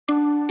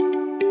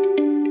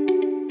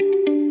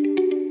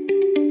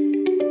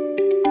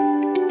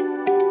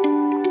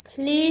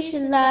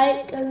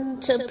like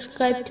and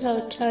subscribe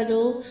to our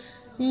channel.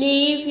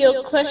 Leave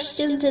your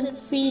questions and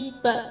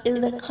feedback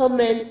in the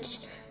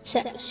comments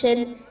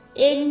section.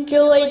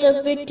 Enjoy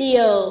the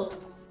video.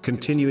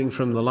 Continuing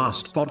from the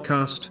last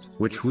podcast,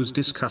 which was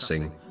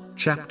discussing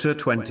chapter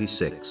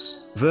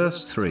 26,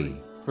 verse 3.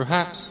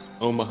 Perhaps,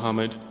 O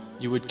Muhammad,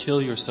 you would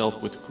kill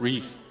yourself with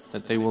grief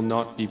that they will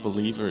not be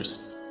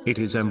believers. It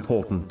is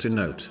important to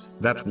note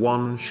that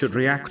one should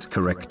react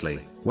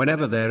correctly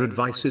whenever their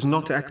advice is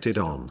not acted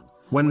on.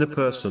 When the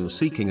person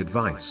seeking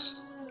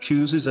advice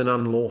chooses an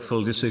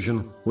unlawful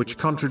decision which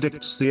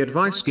contradicts the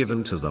advice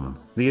given to them,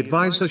 the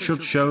advisor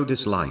should show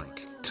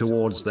dislike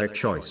towards their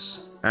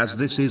choice, as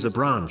this is a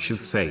branch of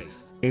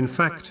faith. In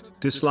fact,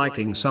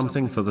 disliking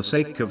something for the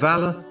sake of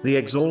Allah, the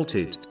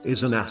Exalted,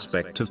 is an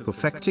aspect of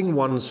perfecting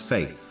one's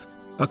faith.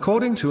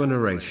 According to a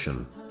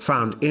narration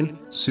found in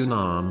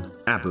Sunan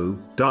Abu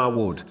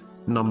Dawood,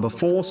 number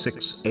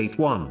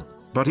 4681,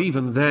 but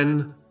even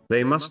then,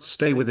 they must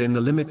stay within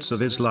the limits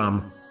of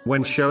Islam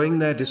when showing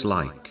their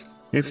dislike.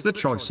 If the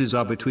choices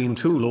are between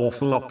two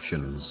lawful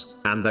options,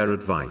 and their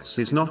advice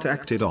is not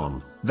acted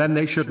on, then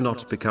they should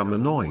not become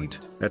annoyed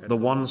at the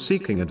one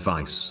seeking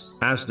advice,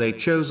 as they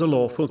chose a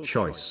lawful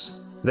choice.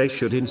 They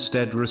should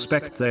instead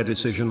respect their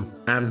decision,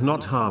 and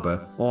not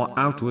harbor or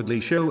outwardly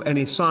show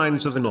any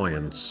signs of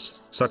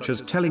annoyance, such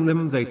as telling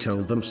them they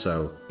told them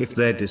so. If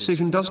their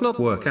decision does not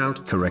work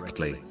out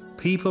correctly,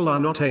 people are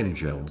not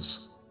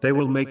angels. They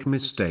will make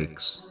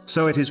mistakes,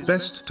 so it is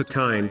best to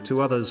kind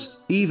to others,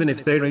 even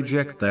if they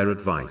reject their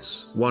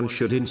advice. One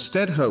should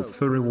instead hope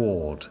for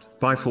reward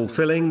by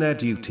fulfilling their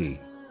duty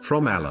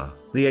from Allah,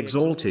 the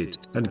Exalted,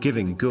 and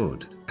giving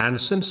good and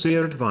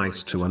sincere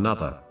advice to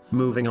another.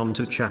 Moving on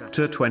to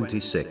chapter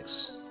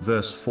 26,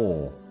 verse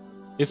 4.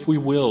 If we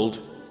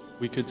willed,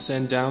 we could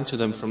send down to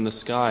them from the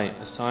sky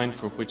a sign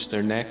for which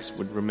their necks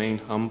would remain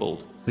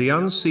humbled. The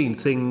unseen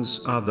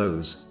things are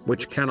those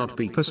which cannot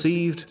be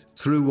perceived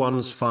through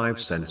one's five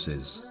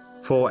senses.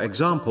 For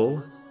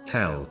example,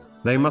 hell.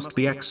 They must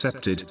be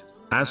accepted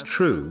as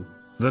true,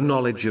 the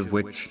knowledge of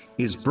which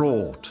is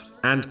brought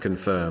and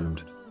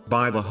confirmed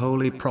by the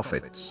holy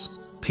prophets,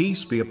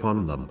 peace be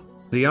upon them.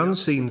 The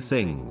unseen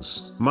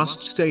things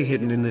must stay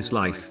hidden in this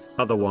life,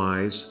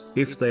 otherwise,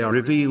 if they are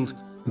revealed,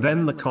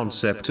 then the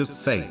concept of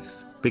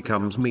faith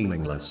becomes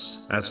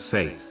meaningless, as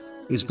faith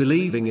is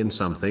believing in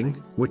something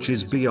which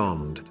is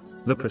beyond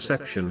the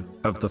perception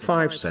of the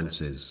five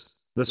senses.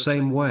 The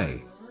same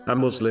way, a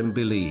Muslim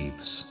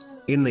believes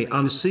in the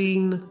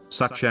unseen,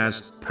 such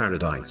as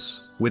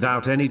paradise,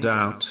 without any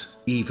doubt,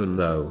 even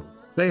though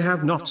they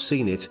have not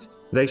seen it.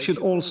 They should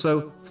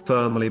also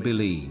firmly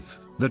believe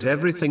that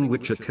everything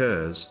which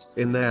occurs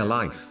in their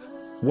life,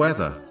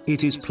 whether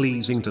it is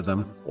pleasing to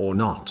them or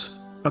not,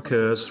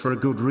 occurs for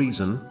a good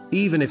reason,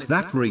 even if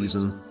that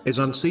reason is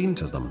unseen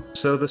to them.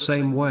 So the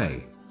same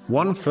way,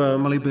 one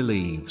firmly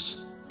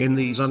believes in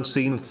these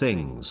unseen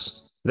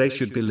things, they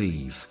should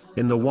believe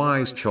in the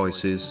wise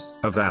choices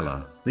of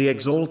Allah, the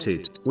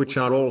Exalted, which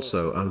are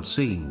also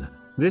unseen.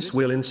 This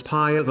will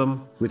inspire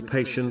them with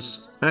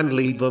patience and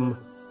lead them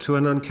to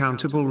an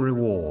uncountable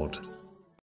reward.